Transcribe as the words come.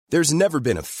There's never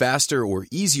been a faster or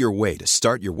easier way to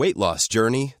start your weight loss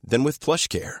journey than with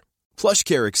PlushCare.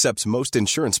 PlushCare accepts most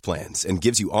insurance plans and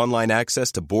gives you online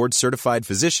access to board-certified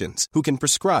physicians who can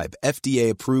prescribe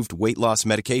FDA-approved weight loss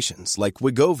medications like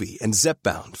Wegovy and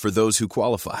Zepbound for those who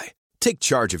qualify. Take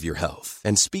charge of your health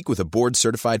and speak with a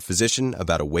board-certified physician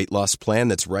about a weight loss plan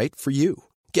that's right for you.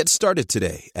 Get started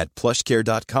today at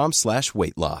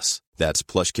plushcare.com/weight loss. That's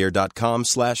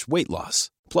plushcare.com/weight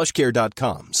loss.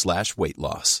 plushcare.com/weight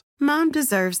loss. Mom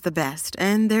deserves the best,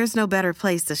 and there's no better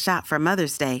place to shop for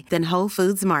Mother's Day than Whole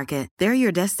Foods Market. They're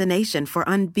your destination for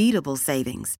unbeatable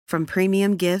savings, from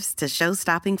premium gifts to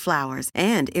show-stopping flowers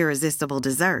and irresistible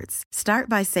desserts. Start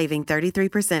by saving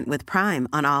 33% with Prime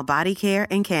on all body care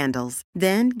and candles.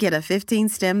 Then get a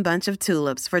 15-stem bunch of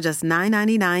tulips for just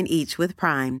 $9.99 each with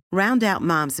Prime. Round out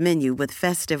Mom's menu with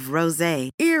festive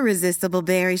rosé, irresistible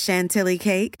berry chantilly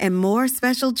cake, and more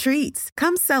special treats.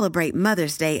 Come celebrate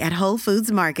Mother's Day at Whole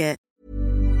Foods Market.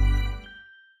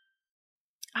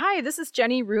 Hi, this is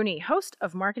Jenny Rooney, host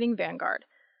of Marketing Vanguard.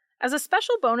 As a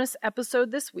special bonus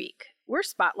episode this week, we're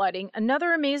spotlighting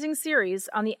another amazing series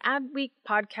on the Adweek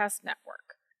Podcast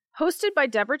Network. Hosted by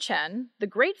Deborah Chen, The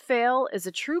Great Fail is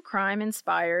a true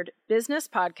crime-inspired business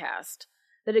podcast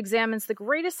that examines the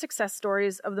greatest success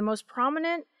stories of the most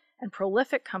prominent and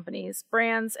prolific companies,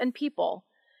 brands, and people,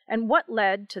 and what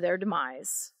led to their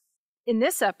demise. In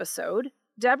this episode,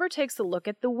 Deborah takes a look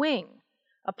at The Wing,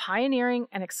 a pioneering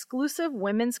and exclusive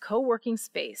women's co-working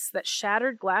space that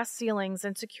shattered glass ceilings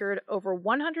and secured over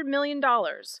 $100 million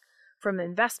from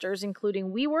investors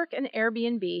including WeWork and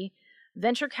Airbnb,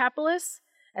 venture capitalists,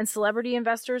 and celebrity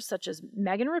investors such as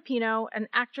Megan Rapinoe and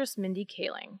actress Mindy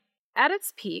Kaling. At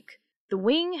its peak, The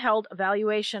Wing held a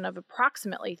valuation of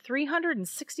approximately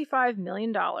 $365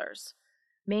 million,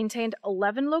 maintained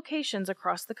 11 locations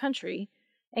across the country,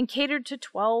 and catered to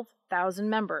 12,000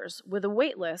 members with a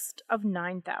wait list of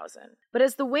 9,000. But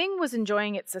as The Wing was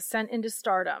enjoying its ascent into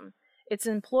stardom, its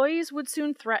employees would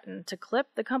soon threaten to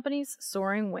clip the company's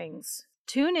soaring wings.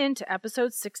 Tune in to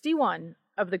episode 61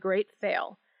 of The Great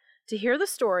Fail to hear the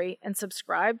story and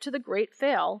subscribe to The Great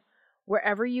Fail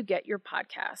wherever you get your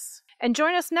podcasts. And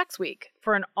join us next week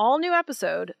for an all-new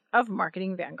episode of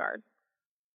Marketing Vanguard.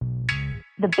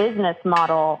 The business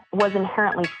model was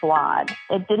inherently flawed.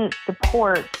 It didn't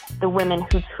support the women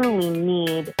who truly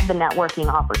need the networking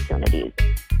opportunities.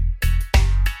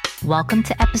 Welcome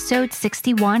to episode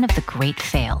 61 of The Great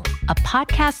Fail, a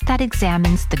podcast that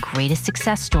examines the greatest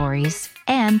success stories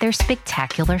and their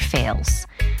spectacular fails.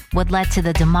 What led to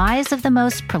the demise of the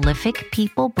most prolific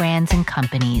people, brands, and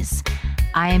companies.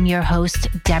 I am your host,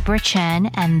 Deborah Chen,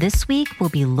 and this week we'll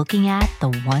be looking at the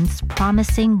once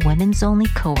promising women's-only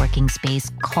co-working space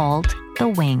called The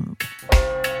Wing.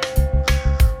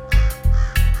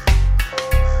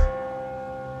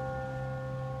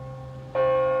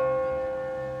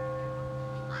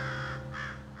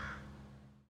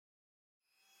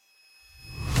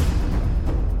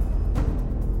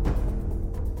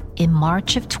 In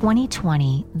March of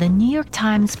 2020, the New York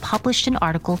Times published an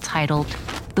article titled,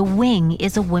 "The Wing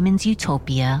is a Women's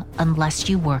Utopia Unless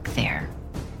You Work There,"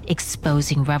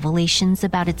 exposing revelations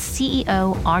about its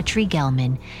CEO, Audrey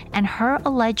Gelman, and her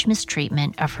alleged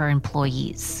mistreatment of her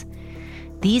employees.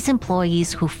 These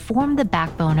employees, who formed the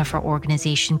backbone of her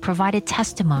organization, provided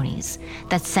testimonies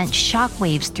that sent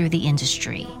shockwaves through the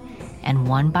industry. And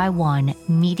one by one,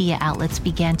 media outlets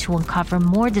began to uncover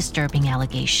more disturbing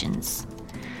allegations.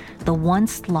 The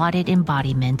once lauded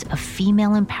embodiment of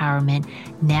female empowerment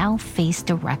now faced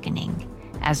a reckoning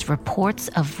as reports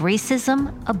of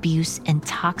racism, abuse, and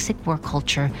toxic work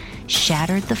culture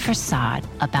shattered the facade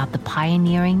about the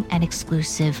pioneering and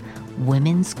exclusive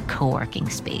women's co-working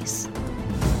space.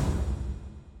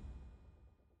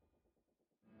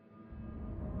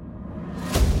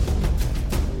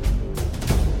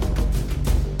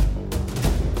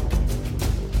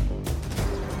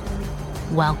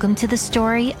 Welcome to the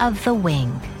story of The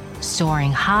Wing.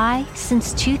 Soaring high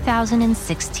since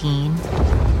 2016,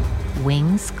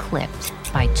 wings clipped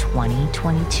by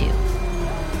 2022.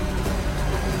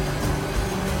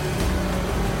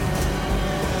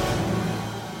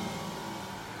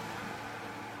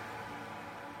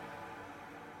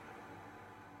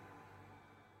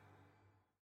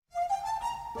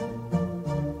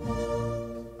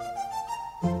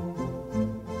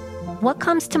 What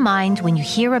comes to mind when you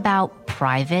hear about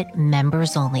private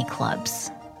members-only clubs?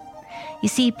 You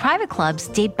see, private clubs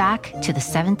date back to the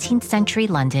 17th century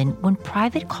London when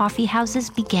private coffee houses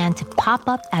began to pop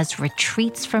up as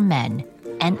retreats for men,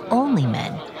 and only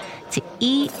men, to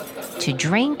eat, to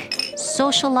drink,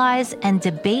 socialize, and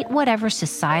debate whatever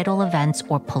societal events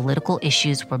or political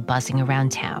issues were buzzing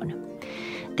around town.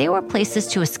 They were places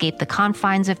to escape the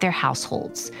confines of their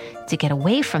households, to get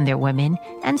away from their women,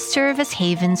 and serve as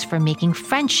havens for making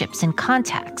friendships and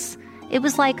contacts. It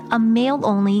was like a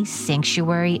male-only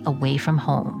sanctuary away from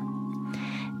home.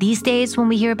 These days, when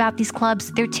we hear about these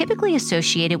clubs, they're typically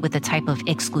associated with a type of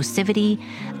exclusivity,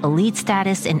 elite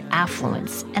status, and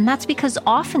affluence. And that's because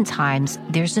oftentimes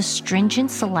there's a stringent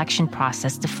selection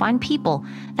process to find people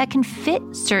that can fit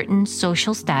certain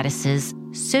social statuses,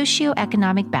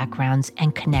 socioeconomic backgrounds,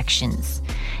 and connections.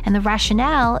 And the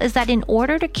rationale is that in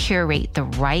order to curate the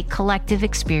right collective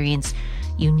experience,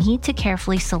 you need to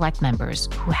carefully select members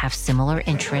who have similar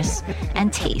interests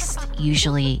and taste,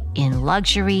 usually in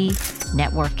luxury,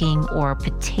 networking, or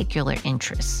particular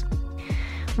interests.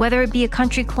 Whether it be a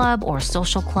country club or a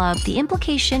social club, the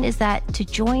implication is that to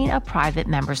join a private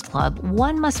members club,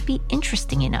 one must be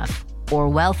interesting enough, or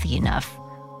wealthy enough,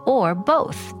 or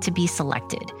both to be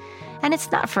selected. And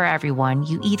it's not for everyone.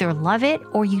 You either love it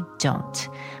or you don't.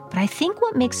 But I think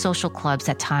what makes social clubs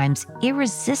at times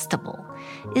irresistible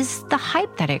is the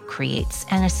hype that it creates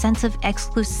and a sense of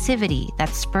exclusivity that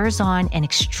spurs on an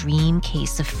extreme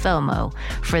case of FOMO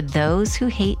for those who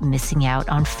hate missing out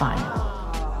on fun.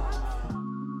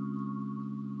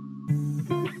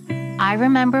 I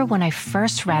remember when I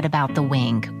first read about The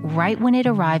Wing, right when it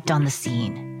arrived on the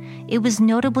scene. It was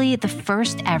notably the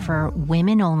first ever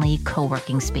women-only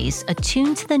co-working space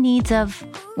attuned to the needs of,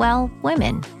 well,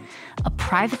 women. A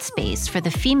private space for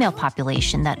the female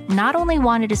population that not only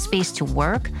wanted a space to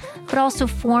work, but also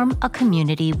form a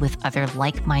community with other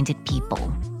like-minded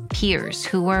people, peers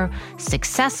who were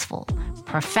successful,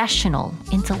 professional,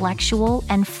 intellectual,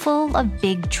 and full of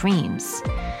big dreams.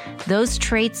 Those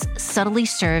traits subtly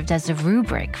served as a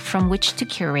rubric from which to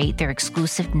curate their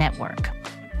exclusive network.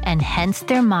 And hence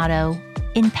their motto,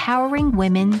 empowering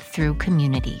women through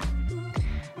community.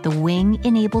 The Wing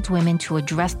enabled women to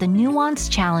address the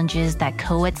nuanced challenges that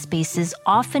co-ed spaces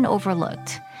often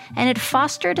overlooked, and it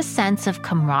fostered a sense of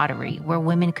camaraderie where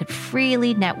women could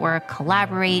freely network,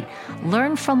 collaborate,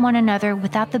 learn from one another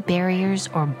without the barriers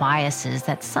or biases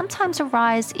that sometimes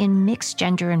arise in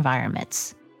mixed-gender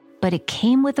environments. But it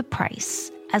came with a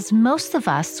price, as most of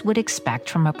us would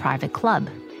expect from a private club.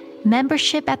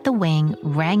 Membership at The Wing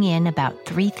rang in about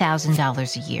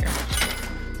 $3,000 a year.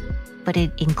 But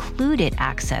it included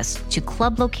access to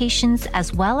club locations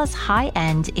as well as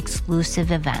high-end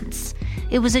exclusive events.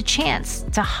 It was a chance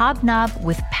to hobnob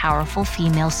with powerful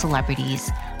female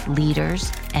celebrities,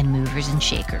 leaders, and movers and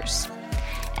shakers.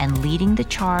 And leading the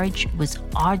charge was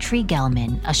Audrey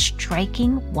Gelman, a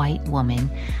striking white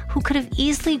woman who could have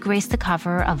easily graced the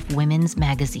cover of women's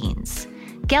magazines.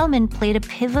 Gelman played a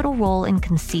pivotal role in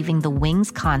conceiving the Wing's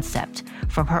concept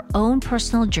from her own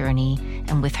personal journey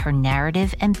and with her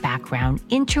narrative and background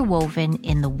interwoven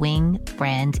in the Wing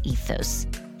brand ethos.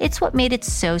 It's what made it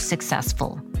so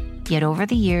successful. Yet over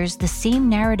the years, the same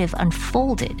narrative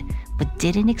unfolded, but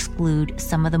didn't exclude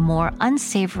some of the more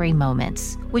unsavory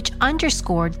moments, which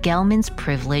underscored Gelman's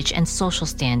privilege and social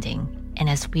standing. And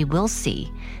as we will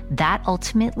see, that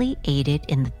ultimately aided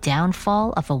in the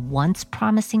downfall of a once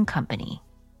promising company.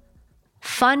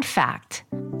 Fun fact,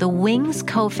 The Wing's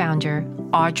co-founder,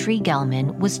 Audrey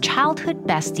Gelman, was childhood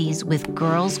besties with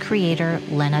Girls creator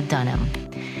Lena Dunham,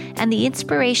 and the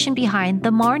inspiration behind the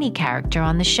Marnie character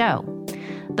on the show.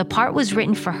 The part was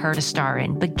written for her to star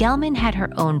in, but Gelman had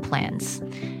her own plans.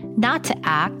 Not to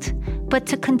act, but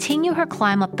to continue her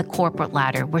climb up the corporate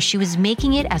ladder where she was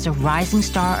making it as a rising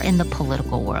star in the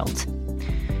political world.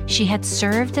 She had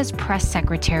served as press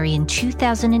secretary in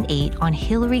 2008 on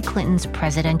Hillary Clinton's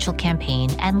presidential campaign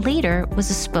and later was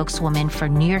a spokeswoman for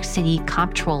New York City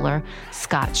comptroller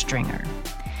Scott Stringer.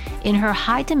 In her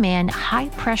high-demand,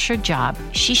 high-pressure job,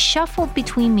 she shuffled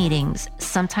between meetings,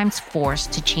 sometimes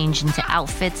forced to change into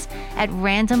outfits at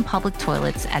random public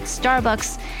toilets at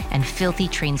Starbucks and filthy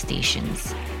train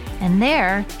stations. And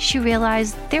there, she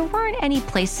realized there weren't any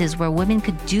places where women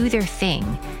could do their thing,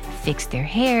 fix their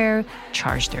hair,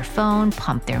 charge their phone,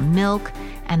 pump their milk,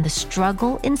 and the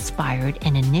struggle inspired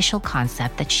an initial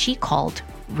concept that she called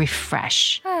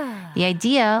Refresh. The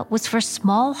idea was for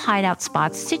small hideout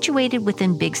spots situated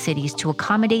within big cities to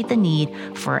accommodate the need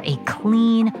for a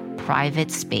clean,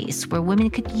 private space where women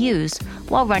could use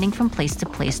while running from place to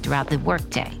place throughout the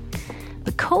workday.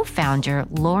 The co-founder,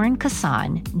 Lauren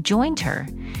Kassan, joined her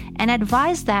and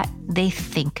advised that they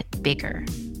think bigger.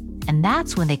 And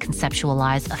that's when they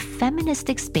conceptualized a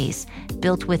feministic space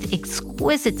built with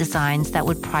exquisite designs that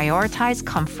would prioritize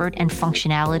comfort and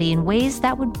functionality in ways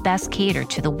that would best cater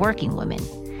to the working woman.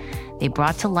 They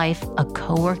brought to life a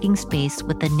co-working space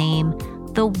with the name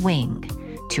The Wing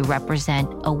to represent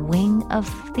a wing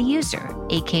of the user,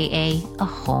 aka a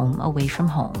home away from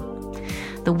home.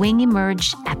 The wing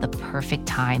emerged at the perfect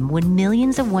time when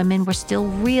millions of women were still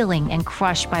reeling and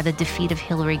crushed by the defeat of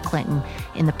Hillary Clinton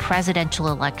in the presidential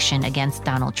election against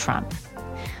Donald Trump.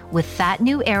 With that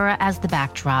new era as the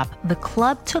backdrop, the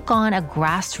club took on a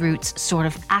grassroots sort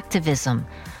of activism,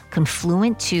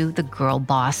 confluent to the girl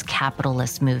boss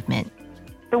capitalist movement.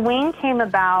 The wing came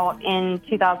about in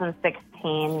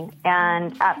 2016,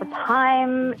 and at the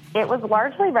time, it was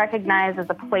largely recognized as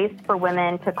a place for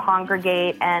women to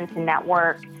congregate and to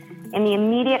network in the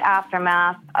immediate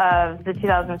aftermath of the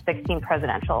 2016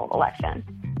 presidential election.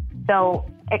 So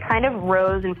it kind of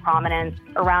rose in prominence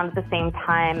around the same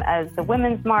time as the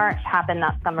Women's March happened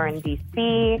that summer in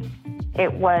D.C.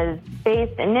 It was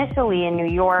based initially in New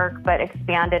York, but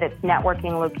expanded its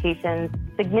networking locations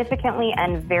significantly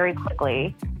and very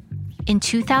quickly. In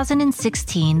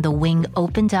 2016, the wing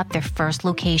opened up their first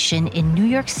location in New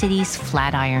York City's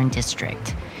Flatiron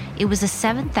District. It was a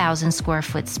 7,000 square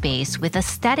foot space with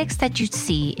aesthetics that you'd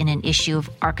see in an issue of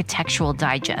Architectural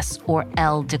Digest or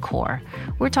Elle Decor.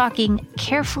 We're talking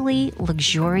carefully,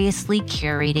 luxuriously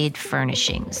curated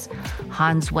furnishings,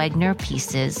 Hans Wegner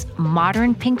pieces,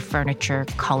 modern pink furniture,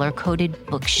 color-coded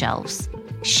bookshelves,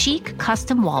 chic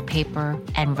custom wallpaper,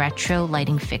 and retro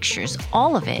lighting fixtures,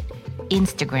 all of it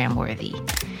Instagram-worthy.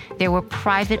 There were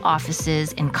private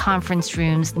offices and conference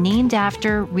rooms named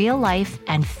after real-life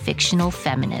and fictional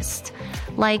feminists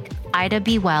like Ida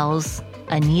B. Wells,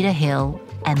 Anita Hill,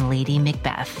 and Lady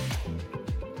Macbeth.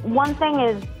 One thing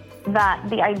is that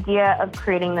the idea of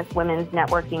creating this women's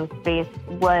networking space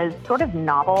was sort of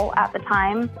novel at the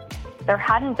time. There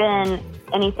hadn't been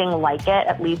anything like it,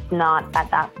 at least not at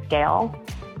that scale.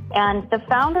 And the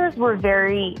founders were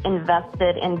very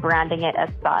invested in branding it as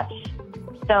such.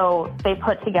 So they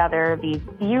put together these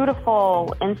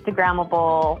beautiful,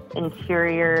 Instagrammable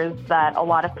interiors that a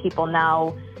lot of people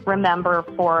now remember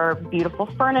for beautiful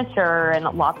furniture and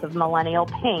lots of millennial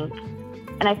pink.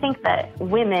 And I think that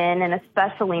women, and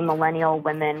especially millennial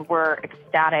women, were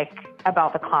ecstatic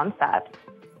about the concept.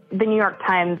 The New York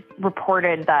Times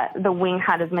reported that the wing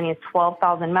had as many as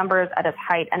 12,000 members at its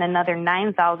height and another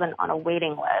 9,000 on a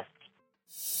waiting list.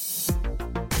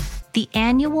 The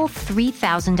annual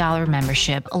 $3,000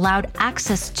 membership allowed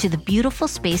access to the beautiful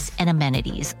space and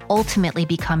amenities, ultimately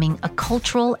becoming a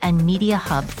cultural and media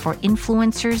hub for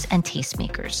influencers and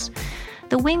tastemakers.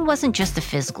 The wing wasn't just a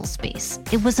physical space.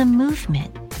 It was a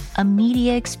movement, a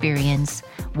media experience,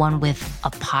 one with a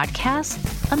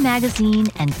podcast, a magazine,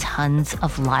 and tons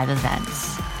of live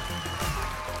events.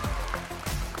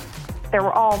 There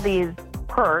were all these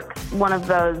perks. One of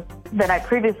those that I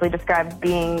previously described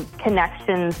being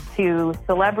connections to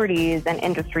celebrities and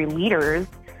industry leaders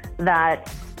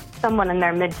that someone in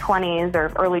their mid-20s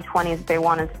or early 20s, if they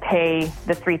wanted to pay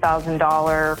the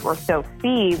 $3,000 or so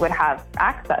fee, would have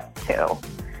access to.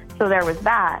 So there was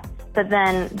that. But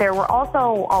then there were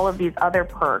also all of these other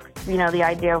perks, you know, the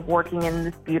idea of working in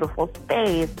this beautiful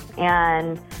space.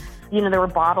 And, you know, there were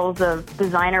bottles of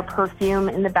designer perfume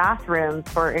in the bathrooms,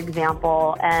 for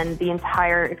example, and the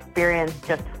entire experience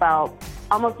just felt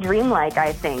almost dreamlike,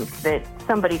 I think, that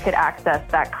somebody could access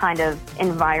that kind of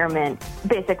environment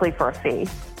basically for a fee.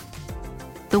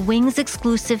 The Wing's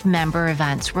exclusive member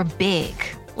events were big,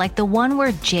 like the one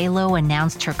where J.Lo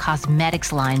announced her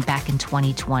cosmetics line back in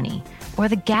 2020, or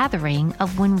the gathering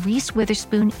of when Reese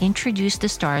Witherspoon introduced the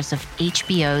stars of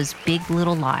HBO's Big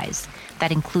Little Lies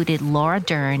that included Laura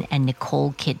Dern and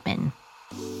Nicole Kidman.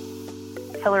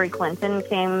 Hillary Clinton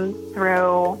came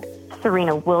through.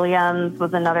 Serena Williams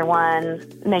was another one.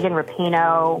 Megan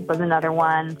Rapinoe was another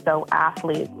one. So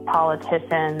athletes,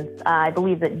 politicians. I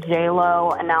believe that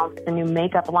J.Lo announced a new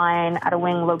makeup line at a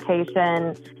Wing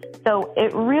location. So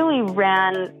it really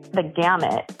ran the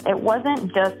gamut. It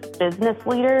wasn't just business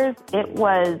leaders. It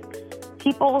was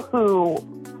people who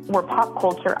were pop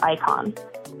culture icons.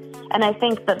 And I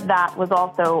think that that was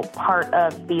also part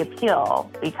of the appeal,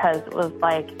 because it was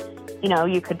like, you know,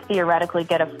 you could theoretically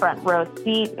get a front row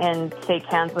seat and shake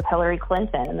hands with Hillary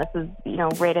Clinton. And this is, you know,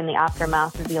 right in the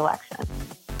aftermath of the election.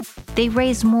 They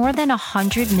raised more than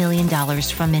 $100 million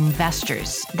from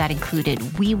investors that included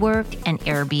WeWork and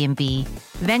Airbnb,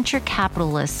 venture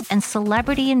capitalists, and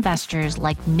celebrity investors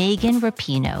like Megan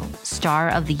Rapinoe, star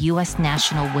of the U.S.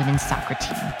 national women's soccer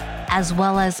team, as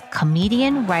well as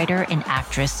comedian, writer, and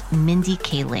actress Mindy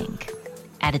Kaling.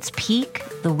 At its peak,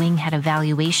 the Wing had a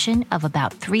valuation of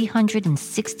about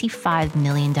 $365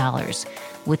 million,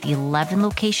 with 11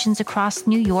 locations across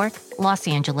New York, Los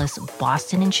Angeles,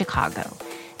 Boston, and Chicago,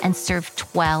 and served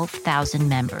 12,000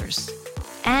 members,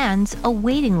 and a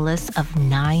waiting list of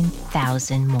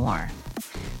 9,000 more.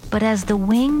 But as the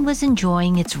Wing was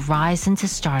enjoying its rise into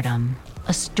stardom,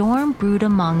 a storm brewed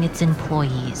among its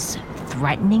employees,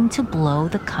 threatening to blow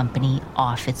the company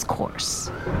off its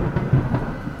course.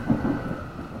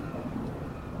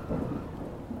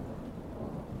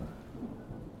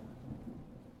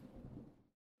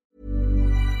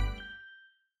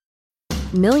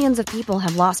 Millions of people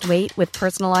have lost weight with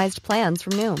personalized plans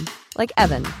from Noom. Like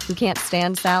Evan, who can't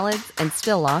stand salads and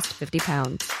still lost 50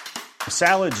 pounds.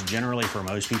 Salads generally for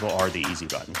most people are the easy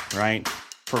button, right?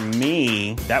 For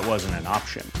me, that wasn't an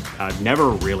option. I never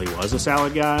really was a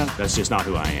salad guy. That's just not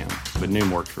who I am. But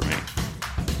Noom worked for me.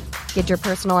 Get your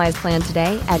personalized plan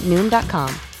today at Noom.com.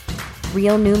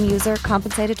 Real Noom user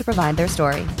compensated to provide their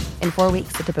story. In 4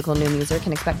 weeks, the typical Noom user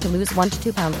can expect to lose 1 to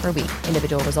 2 pounds per week.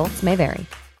 Individual results may vary.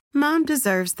 Mom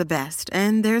deserves the best,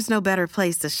 and there's no better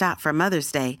place to shop for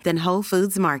Mother's Day than Whole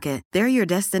Foods Market. They're your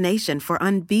destination for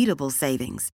unbeatable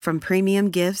savings, from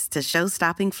premium gifts to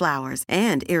show-stopping flowers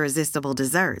and irresistible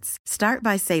desserts. Start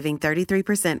by saving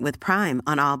 33% with Prime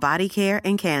on all body care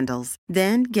and candles.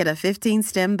 Then get a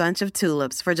 15-stem bunch of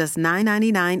tulips for just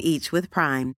 $9.99 each with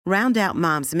Prime. Round out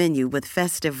Mom's menu with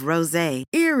festive rosé,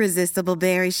 irresistible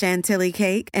berry chantilly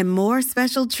cake, and more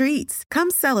special treats. Come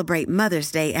celebrate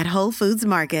Mother's Day at Whole Foods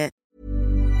Market.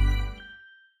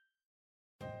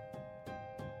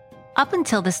 Up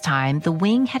until this time, the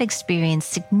Wing had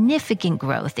experienced significant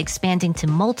growth, expanding to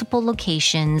multiple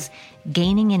locations,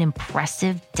 gaining an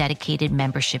impressive dedicated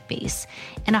membership base,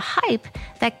 and a hype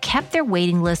that kept their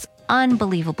waiting list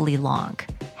unbelievably long.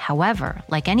 However,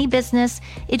 like any business,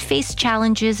 it faced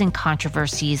challenges and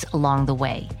controversies along the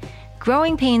way.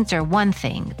 Growing pains are one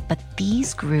thing, but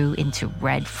these grew into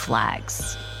red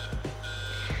flags.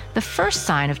 The first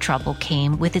sign of trouble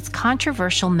came with its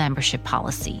controversial membership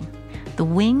policy. The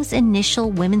Wing's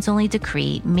initial women's-only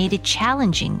decree made it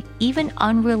challenging, even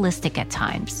unrealistic at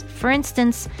times. For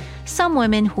instance, some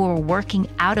women who were working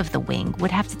out of the Wing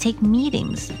would have to take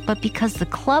meetings, but because the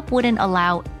club wouldn't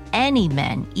allow any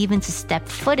men even to step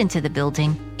foot into the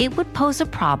building, it would pose a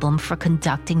problem for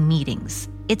conducting meetings.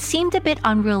 It seemed a bit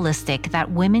unrealistic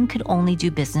that women could only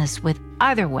do business with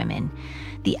other women.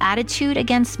 The attitude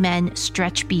against men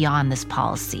stretched beyond this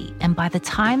policy, and by the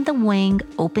time the Wing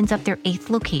opened up their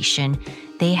 8th location,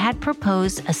 they had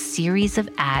proposed a series of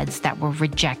ads that were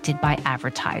rejected by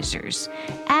advertisers.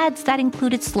 Ads that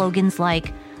included slogans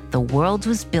like, "The world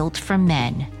was built for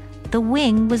men," "The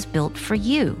Wing was built for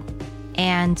you,"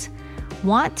 and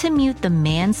 "Want to mute the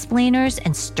mansplainers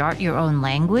and start your own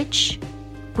language?"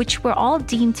 which were all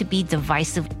deemed to be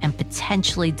divisive and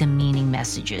potentially demeaning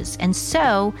messages. And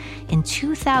so, in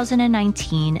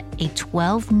 2019, a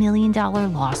 $12 million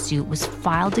lawsuit was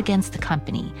filed against the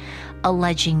company,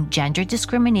 alleging gender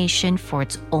discrimination for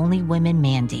its Only Women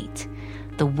mandate.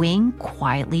 The Wing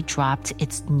quietly dropped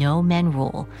its no men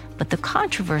rule, but the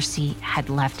controversy had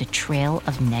left a trail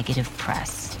of negative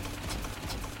press.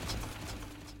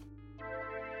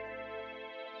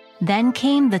 Then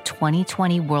came the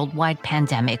 2020 worldwide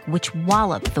pandemic, which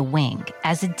walloped the Wing,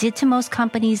 as it did to most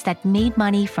companies that made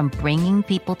money from bringing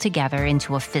people together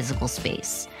into a physical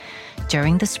space.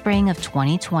 During the spring of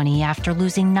 2020, after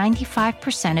losing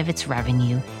 95% of its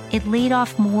revenue, it laid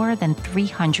off more than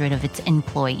 300 of its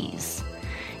employees.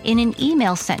 In an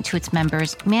email sent to its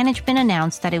members, management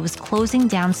announced that it was closing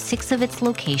down 6 of its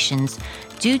locations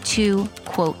due to,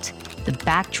 quote, the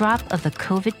backdrop of the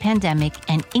COVID pandemic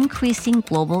and increasing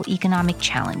global economic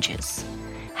challenges.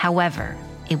 However,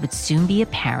 it would soon be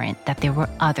apparent that there were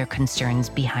other concerns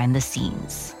behind the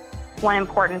scenes. One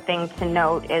important thing to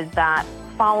note is that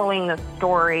following the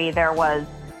story, there was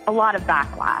a lot of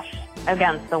backlash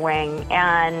against the Wing.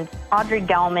 And Audrey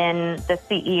Gelman, the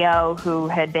CEO who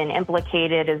had been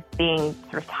implicated as being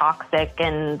sort of toxic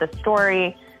in the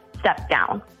story, stepped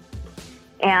down.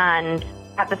 And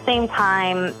at the same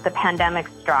time, the pandemic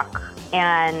struck,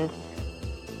 and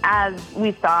as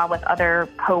we saw with other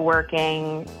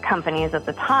co-working companies at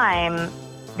the time,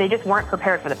 they just weren't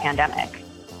prepared for the pandemic.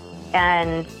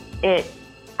 And it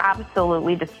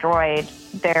absolutely destroyed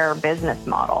their business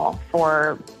model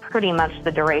for pretty much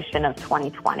the duration of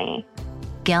 2020.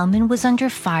 Gelman was under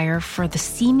fire for the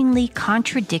seemingly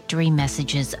contradictory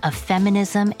messages of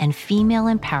feminism and female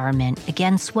empowerment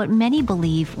against what many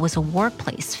believe was a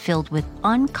workplace filled with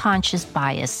unconscious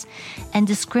bias and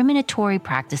discriminatory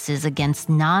practices against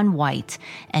non-white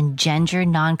and gender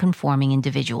non-conforming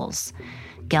individuals.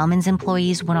 Gelman's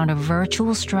employees went on a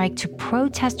virtual strike to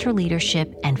protest her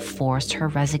leadership and force her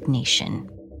resignation.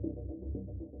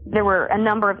 There were a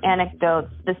number of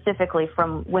anecdotes specifically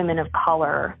from women of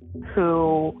color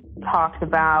who talked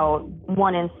about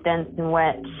one instance in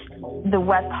which the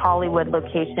West Hollywood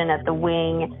location at the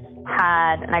Wing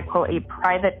had, and I quote, a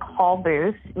private call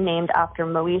booth named after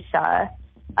Moesha,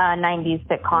 a 90s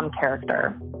sitcom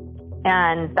character.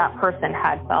 And that person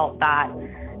had felt that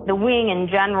the wing in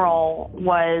general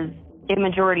was a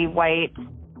majority white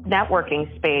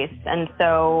networking space. And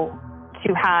so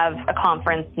to have a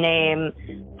conference name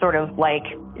sort of like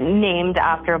named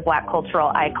after a Black cultural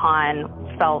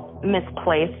icon felt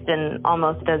misplaced and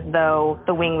almost as though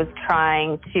the wing was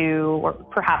trying to, or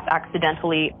perhaps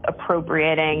accidentally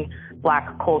appropriating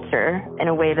Black culture in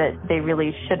a way that they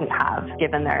really shouldn't have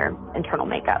given their internal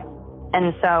makeup.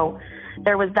 And so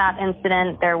there was that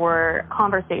incident. There were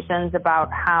conversations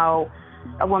about how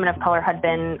a woman of color had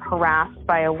been harassed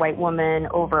by a white woman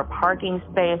over a parking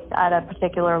space at a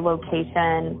particular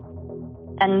location.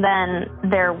 And then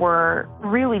there were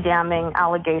really damning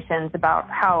allegations about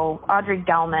how Audrey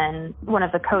Gelman, one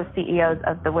of the co-CEOs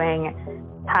of the wing,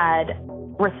 had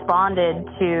responded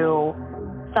to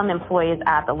some employees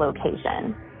at the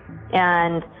location.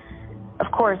 And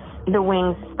of course, the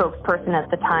wing's spokesperson at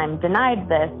the time denied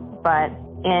this, but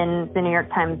in the New York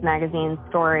Times Magazine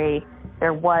story,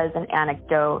 there was an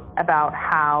anecdote about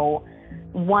how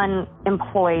one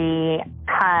employee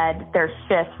had their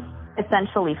shifts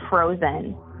essentially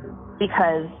frozen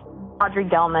because Audrey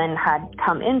Gelman had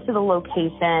come into the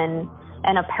location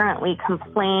and apparently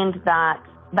complained that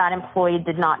that employee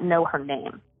did not know her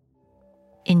name.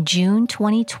 In June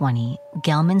 2020,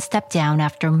 Gelman stepped down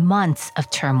after months of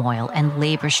turmoil and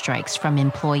labor strikes from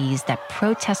employees that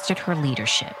protested her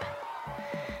leadership.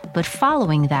 But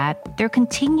following that, there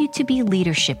continued to be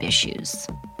leadership issues.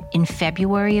 In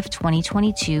February of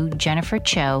 2022, Jennifer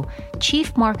Cho,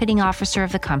 Chief Marketing Officer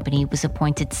of the company, was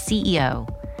appointed CEO.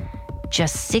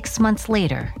 Just 6 months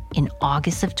later, in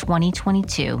August of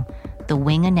 2022, the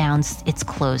wing announced its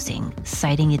closing,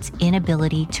 citing its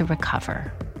inability to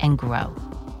recover and grow.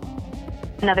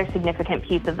 Another significant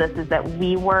piece of this is that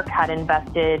WeWork had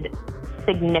invested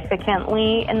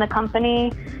significantly in the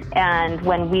company, and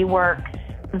when WeWork's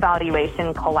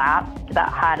valuation collapsed, that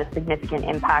had a significant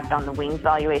impact on the wing's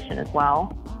valuation as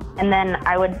well. And then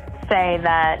I would say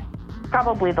that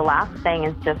probably the last thing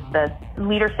is just the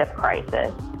leadership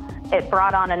crisis. It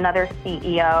brought on another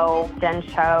CEO, Jen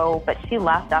Cho, but she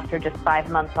left after just 5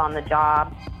 months on the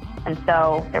job. And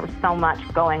so there was so much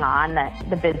going on that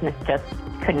the business just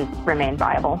couldn't remain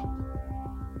viable.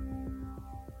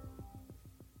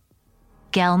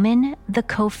 Gelman, the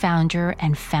co-founder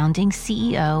and founding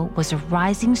CEO, was a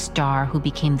rising star who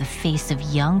became the face of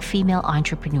young female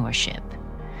entrepreneurship.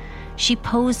 She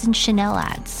posed in Chanel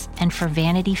ads and for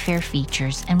Vanity Fair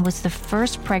features and was the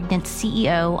first pregnant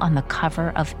CEO on the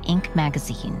cover of Inc.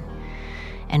 magazine.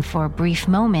 And for a brief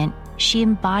moment, she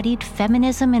embodied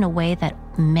feminism in a way that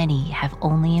many have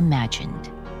only imagined.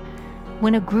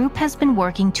 When a group has been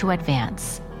working to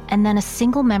advance, and then a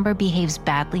single member behaves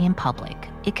badly in public,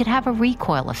 it could have a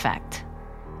recoil effect.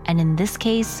 And in this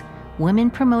case, women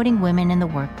promoting women in the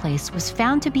workplace was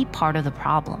found to be part of the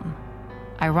problem.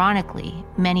 Ironically,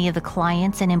 many of the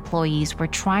clients and employees were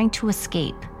trying to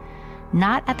escape,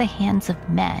 not at the hands of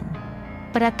men,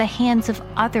 but at the hands of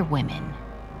other women,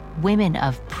 women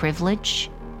of privilege,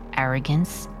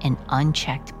 arrogance, and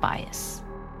unchecked bias.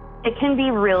 It can be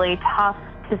really tough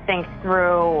to think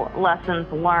through lessons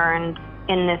learned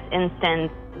in this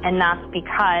instance, and that's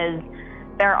because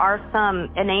there are some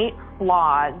innate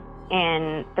flaws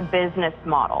in the business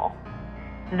model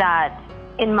that,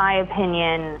 in my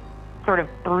opinion, sort of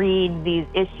breed these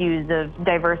issues of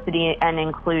diversity and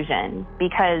inclusion.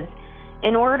 Because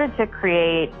in order to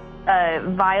create a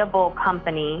viable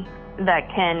company that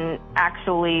can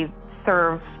actually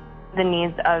serve the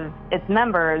needs of its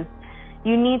members,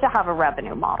 you need to have a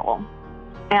revenue model.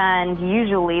 And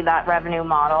usually that revenue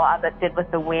model, as it did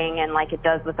with the Wing and like it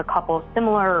does with a couple of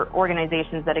similar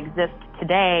organizations that exist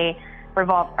today,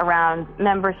 revolves around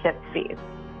membership fees.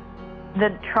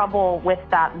 The trouble with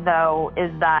that, though,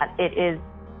 is that it is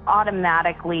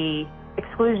automatically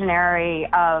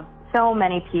exclusionary of so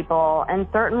many people, and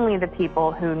certainly the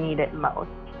people who need it most.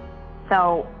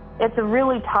 So it's a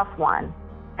really tough one.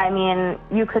 I mean,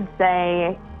 you could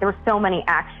say there were so many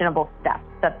actionable steps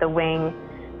that the Wing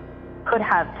could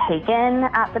have taken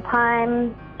at the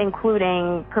time,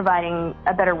 including providing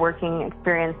a better working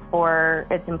experience for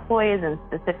its employees, and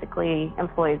specifically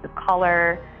employees of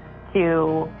color,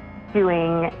 to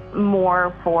doing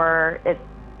more for its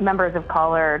members of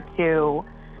color, to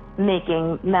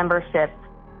making membership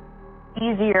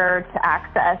easier to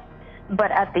access.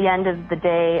 But at the end of the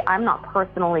day, I'm not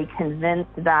personally convinced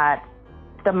that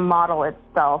the model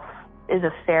itself is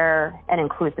a fair and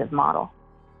inclusive model.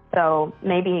 So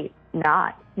maybe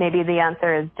not. Maybe the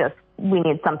answer is just we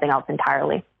need something else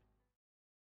entirely.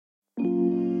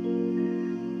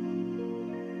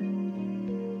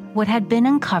 What had been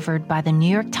uncovered by the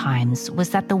New York Times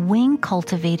was that the wing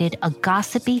cultivated a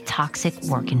gossipy, toxic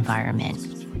work environment.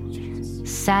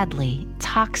 Sadly,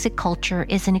 toxic culture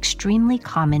is an extremely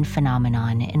common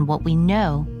phenomenon, and what we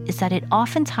know is that it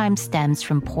oftentimes stems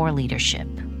from poor leadership.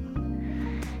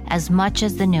 As much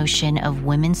as the notion of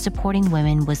women supporting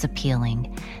women was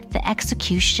appealing, the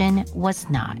execution was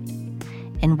not.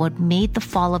 And what made the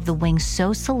fall of the wing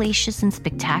so salacious and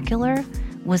spectacular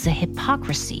was the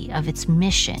hypocrisy of its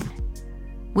mission,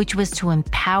 which was to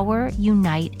empower,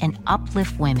 unite, and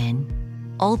uplift women,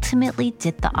 ultimately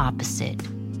did the opposite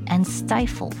and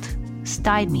stifled,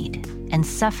 stymied, and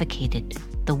suffocated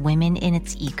the women in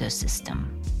its ecosystem.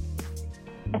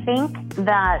 I think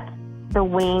that the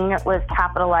wing was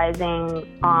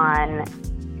capitalizing on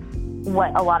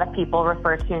what a lot of people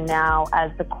refer to now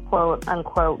as the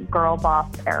quote-unquote girl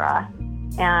boss era.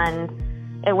 And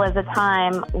it was a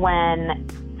time when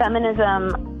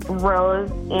feminism rose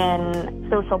in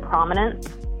social prominence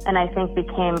and I think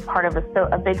became part of a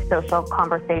big social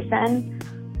conversation.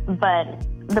 But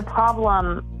the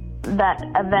problem that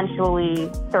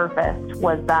eventually surfaced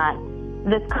was that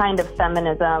this kind of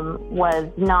feminism was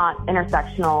not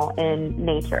intersectional in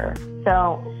nature.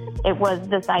 So it was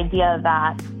this idea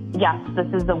that, yes,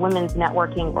 this is a women's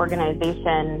networking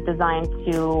organization designed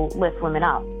to lift women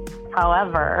up.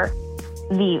 However,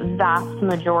 the vast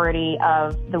majority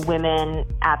of the women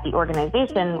at the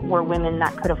organization were women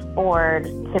that could afford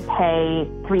to pay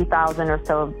 $3,000 or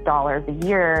so a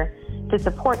year to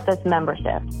support this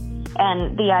membership.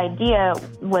 And the idea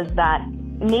was that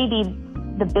maybe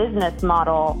the business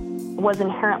model was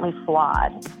inherently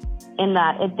flawed in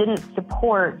that it didn't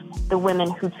support the women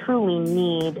who truly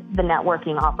need the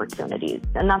networking opportunities.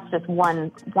 And that's just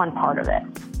one part of it.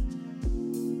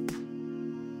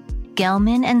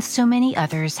 Gelman and so many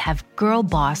others have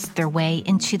girl-bossed their way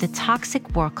into the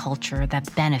toxic work culture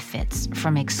that benefits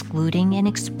from excluding and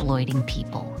exploiting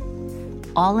people,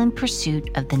 all in pursuit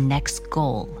of the next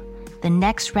goal, the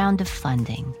next round of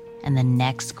funding, and the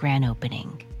next grand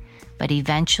opening. But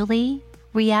eventually,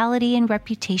 reality and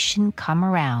reputation come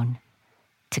around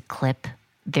to clip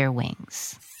their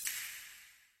wings.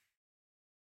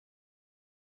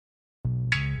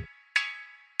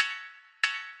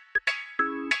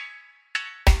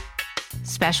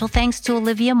 Special thanks to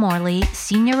Olivia Morley,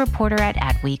 senior reporter at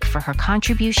Adweek, for her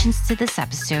contributions to this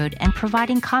episode and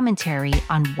providing commentary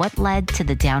on what led to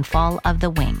the downfall of the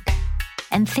wing.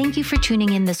 And thank you for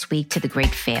tuning in this week to The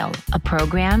Great Fail, a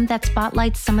program that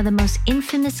spotlights some of the most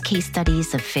infamous case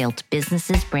studies of failed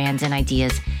businesses, brands, and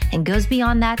ideas, and goes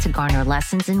beyond that to garner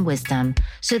lessons and wisdom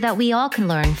so that we all can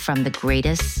learn from the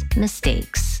greatest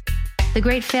mistakes. The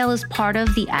Great Fail is part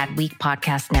of the Adweek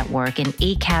Podcast Network and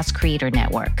Acast Creator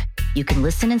Network. You can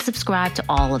listen and subscribe to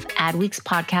all of Adweek's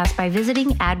podcasts by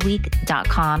visiting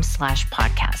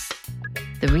adweek.com/podcast.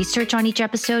 The research on each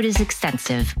episode is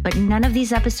extensive, but none of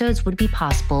these episodes would be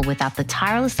possible without the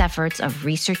tireless efforts of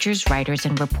researchers, writers,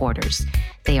 and reporters.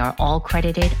 They are all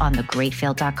credited on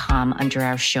thegreatfail.com under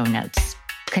our show notes.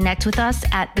 Connect with us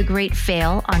at The Great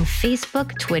Fail on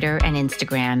Facebook, Twitter, and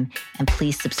Instagram. And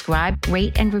please subscribe,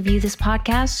 rate, and review this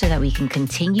podcast so that we can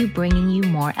continue bringing you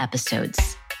more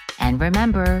episodes. And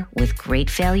remember, with great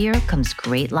failure comes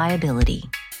great liability.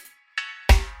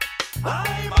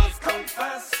 I must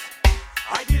confess,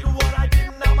 I did what I did,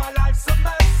 now my life's a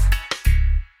mess.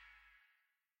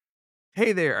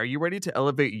 Hey there, are you ready to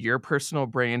elevate your personal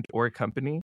brand or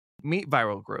company? Meet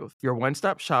Viral Growth, your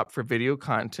one-stop shop for video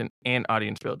content and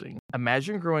audience building.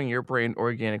 Imagine growing your brand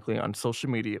organically on social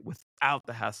media without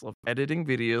the hassle of editing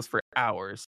videos for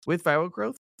hours. With Viral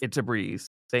Growth, it's a breeze.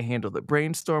 They handle the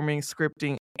brainstorming,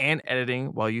 scripting, and editing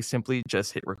while you simply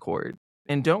just hit record.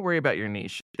 And don't worry about your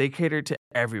niche. They cater to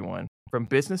everyone, from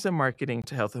business and marketing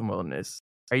to health and wellness.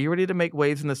 Are you ready to make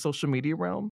waves in the social media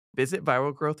realm? Visit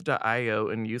viralgrowth.io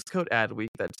and use code ADWEEK,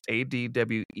 that's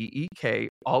ADWEEK,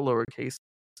 all lowercase,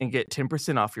 and get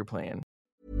 10% off your plan.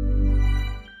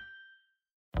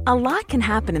 A lot can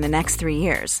happen in the next 3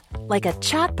 years. Like a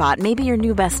chatbot may be your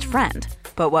new best friend.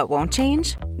 But what won't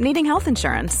change? Needing health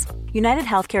insurance. United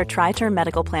Healthcare Tri-Term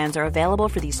Medical Plans are available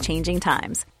for these changing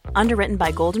times. Underwritten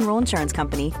by Golden Rule Insurance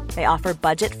Company, they offer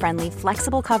budget-friendly,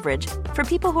 flexible coverage for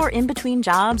people who are in between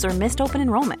jobs or missed open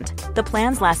enrollment. The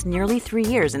plans last nearly 3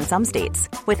 years in some states,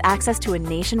 with access to a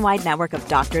nationwide network of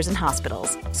doctors and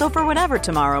hospitals. So for whatever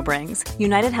tomorrow brings,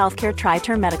 United Healthcare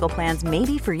Tri-Term Medical Plans may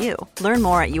be for you. Learn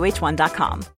more at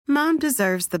uh1.com. Mom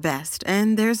deserves the best,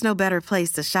 and there's no better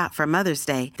place to shop for Mother's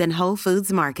Day than Whole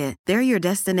Foods Market. They're your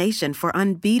destination for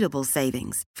unbeatable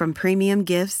savings, from premium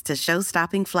gifts to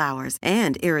show-stopping flowers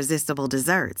and irresistible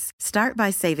desserts. Start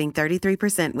by saving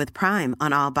 33% with Prime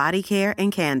on all body care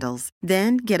and candles.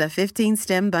 Then get a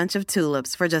 15-stem bunch of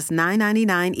tulips for just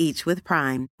 $9.99 each with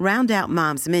Prime. Round out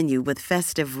Mom's menu with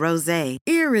festive rosé,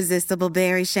 irresistible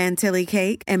berry chantilly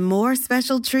cake, and more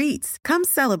special treats. Come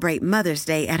celebrate Mother's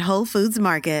Day at Whole Foods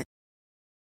Market.